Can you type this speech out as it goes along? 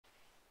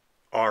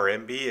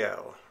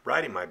RMBL,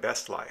 riding my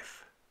best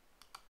life.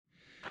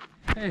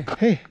 Hey.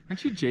 Hey.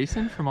 Aren't you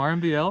Jason from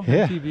RMBL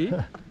Yeah,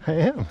 TV? I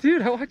am.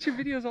 Dude, I watch your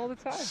videos all the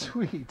time.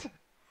 Sweet.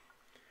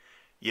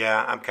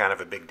 Yeah, I'm kind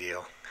of a big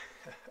deal.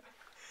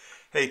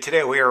 Hey,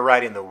 today we are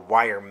riding the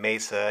Wire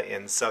Mesa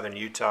in southern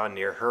Utah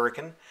near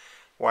Hurricane.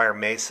 Wire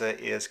Mesa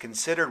is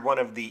considered one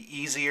of the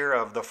easier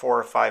of the 4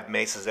 or 5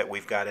 mesas that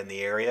we've got in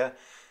the area.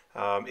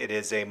 It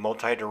is a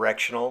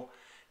multi-directional,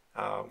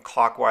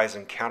 clockwise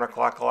and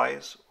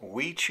counterclockwise.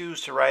 We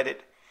choose to ride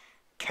it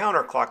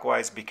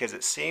counterclockwise because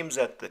it seems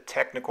that the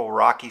technical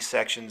rocky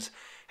sections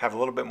have a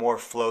little bit more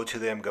flow to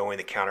them going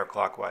the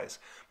counterclockwise.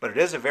 But it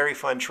is a very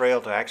fun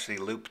trail to actually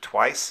loop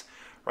twice.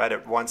 Ride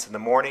it once in the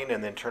morning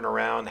and then turn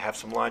around, have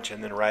some lunch,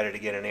 and then ride it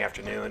again in the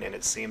afternoon, and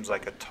it seems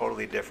like a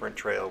totally different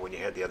trail when you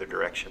head the other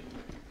direction.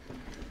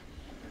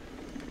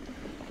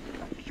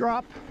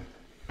 Drop.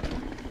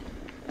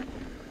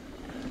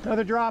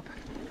 Another drop.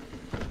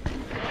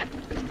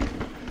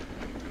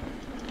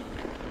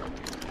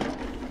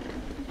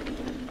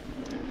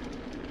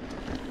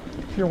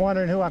 If you're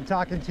wondering who I'm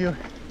talking to,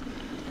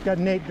 got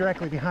Nate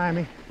directly behind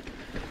me.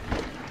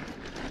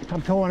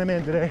 I'm towing him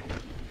in today.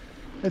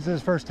 This is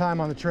his first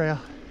time on the trail.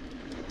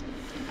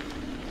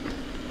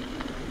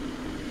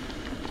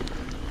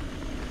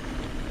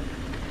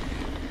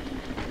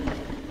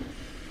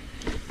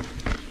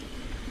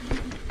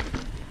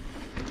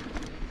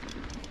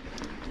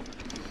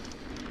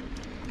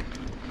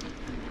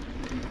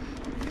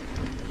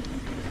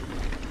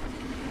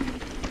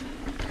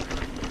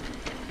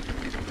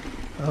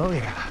 Oh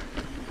yeah.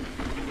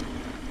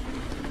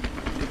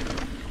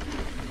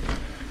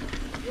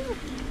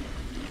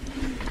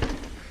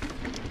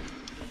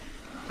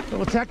 A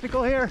little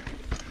technical here.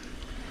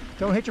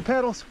 Don't hit your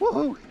pedals.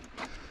 Woohoo!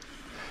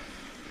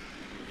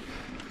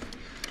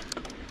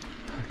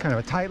 Kind of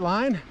a tight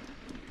line.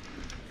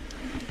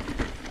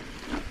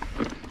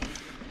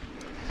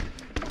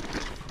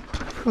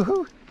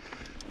 Woohoo!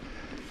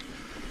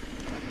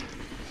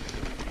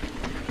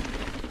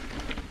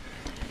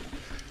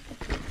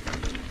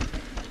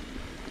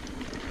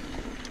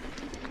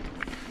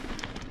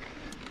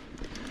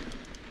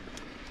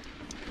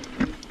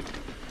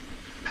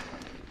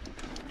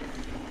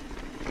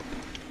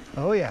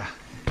 Oh yeah.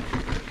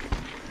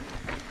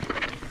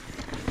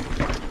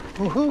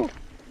 Woohoo!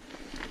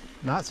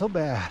 Not so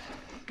bad.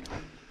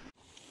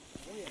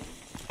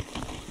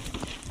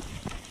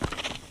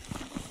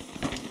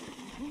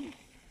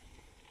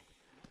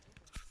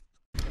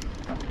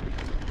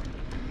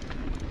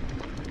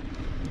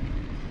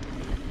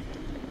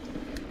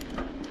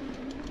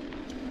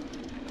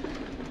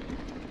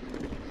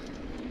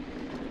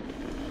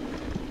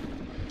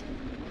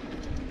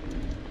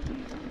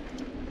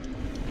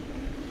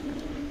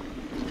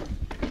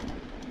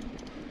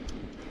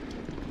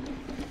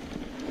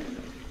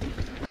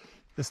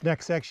 This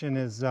next section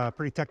is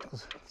pretty technical.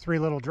 3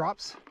 little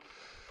drops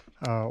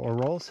or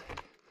rolls.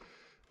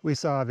 We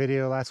saw a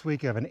video last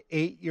week of an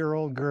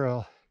 8-year-old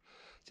girl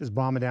just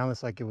bombing down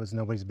this like it was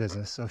nobody's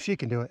business. So if she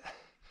can do it,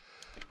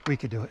 we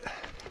could do it.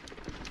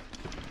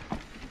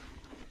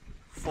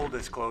 Full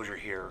disclosure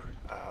here,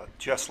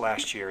 just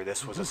last year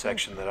this was a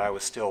section that I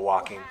was still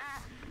walking.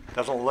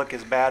 Doesn't look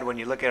as bad when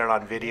you look at it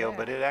on video,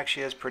 but it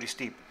actually is pretty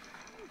steep.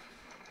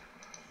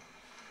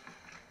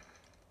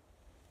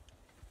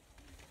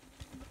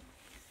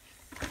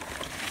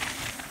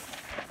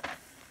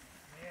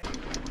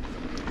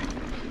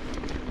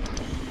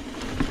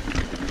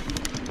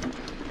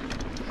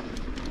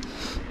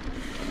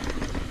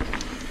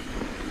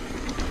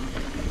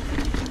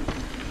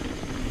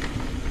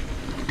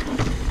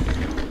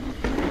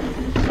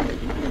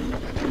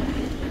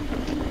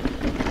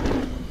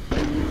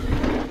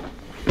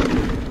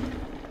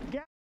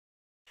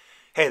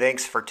 Hey,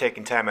 thanks for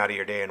taking time out of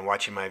your day and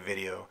watching my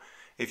video.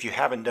 If you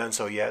haven't done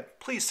so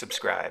yet, please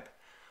subscribe.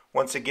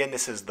 Once again,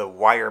 this is the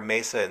Wire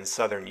Mesa in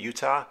southern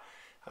Utah.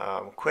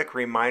 Quick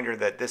reminder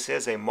that this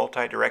is a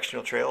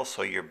multi-directional trail,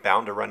 so you're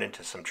bound to run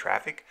into some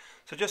traffic.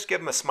 So just give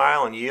them a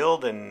smile and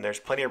yield, and there's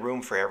plenty of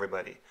room for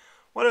everybody.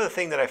 One other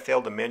thing that I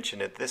failed to mention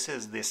is this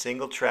is the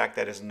single track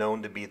that is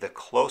known to be the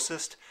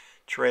closest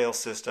trail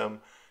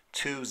system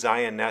to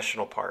Zion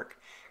National Park.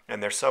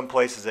 And there's some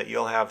places that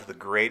you'll have the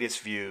greatest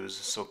views,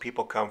 so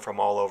people come from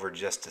all over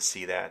just to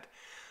see that.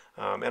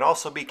 And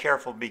also be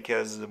careful,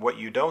 because what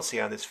you don't see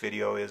on this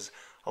video is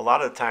a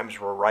lot of the times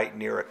we're right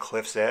near a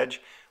cliff's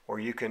edge where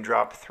you can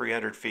drop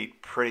 300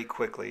 feet pretty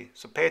quickly.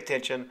 So pay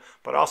attention,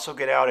 but also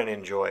get out and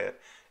enjoy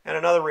it. And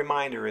another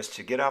reminder is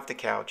to get off the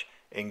couch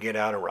and get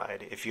out and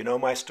ride. If you know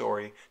my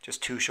story,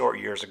 just 2 short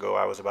years ago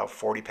I was about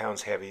 40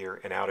 pounds heavier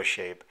and out of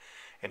shape,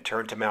 and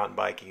turned to mountain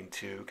biking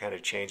to kind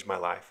of change my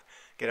life.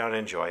 Get out and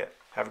enjoy it.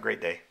 Have a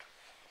great day.